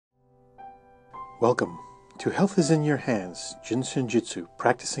Welcome to Health is in Your Hands, Jin Shin Jyutsu,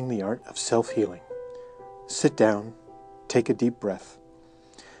 practicing the art of self-healing. Sit down, take a deep breath.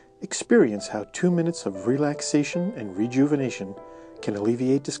 Experience how 2 minutes of relaxation and rejuvenation can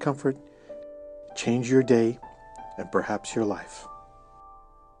alleviate discomfort, change your day, and perhaps your life.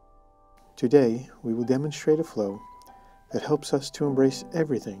 Today, we will demonstrate a flow that helps us to embrace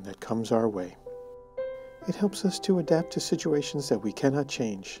everything that comes our way. It helps us to adapt to situations that we cannot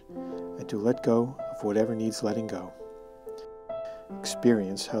change and to let go of whatever needs letting go.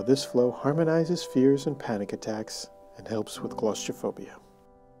 Experience how this flow harmonizes fears and panic attacks and helps with claustrophobia.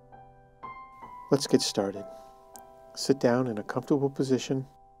 Let's get started. Sit down in a comfortable position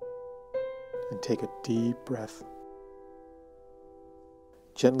and take a deep breath.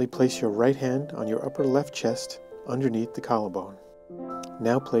 Gently place your right hand on your upper left chest underneath the collarbone.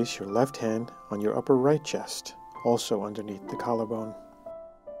 Now place your left hand on your upper right chest, also underneath the collarbone.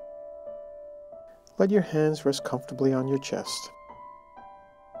 Let your hands rest comfortably on your chest.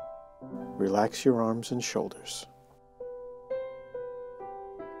 Relax your arms and shoulders.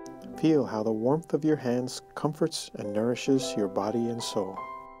 Feel how the warmth of your hands comforts and nourishes your body and soul.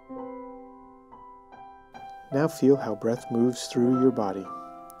 Now feel how breath moves through your body,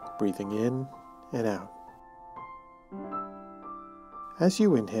 breathing in and out. As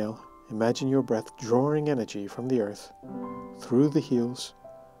you inhale, imagine your breath drawing energy from the earth through the heels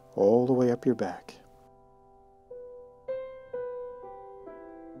all the way up your back.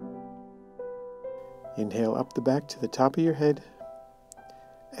 Inhale up the back to the top of your head.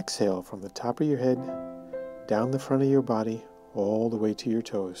 Exhale from the top of your head, down the front of your body, all the way to your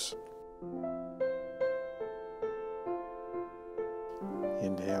toes.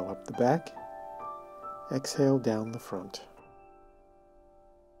 Inhale up the back. Exhale down the front.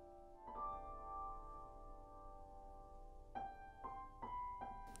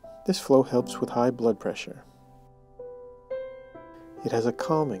 This flow helps with high blood pressure. It has a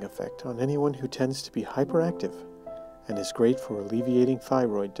calming effect on anyone who tends to be hyperactive and is great for alleviating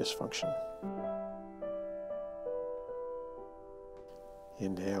thyroid dysfunction.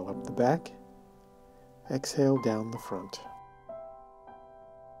 Inhale up the back. Exhale down the front.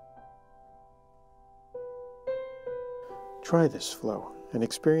 Try this flow and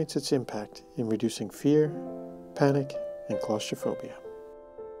experience its impact in reducing fear, panic, and claustrophobia.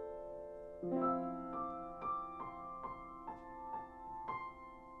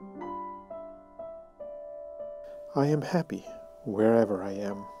 I am happy wherever I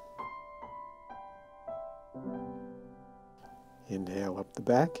am. Inhale up the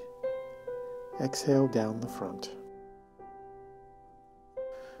back. Exhale down the front.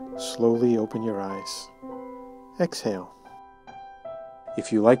 Slowly open your eyes. Exhale.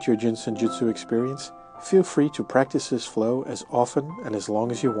 If you liked your Jin Shin Jyutsu experience, feel free to practice this flow as often and as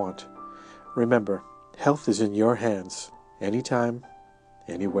long as you want. Remember, health is in your hands, anytime,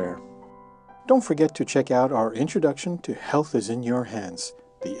 anywhere. Don't forget to check out our introduction to Health is in Your Hands,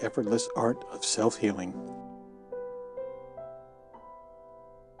 the effortless art of self-healing.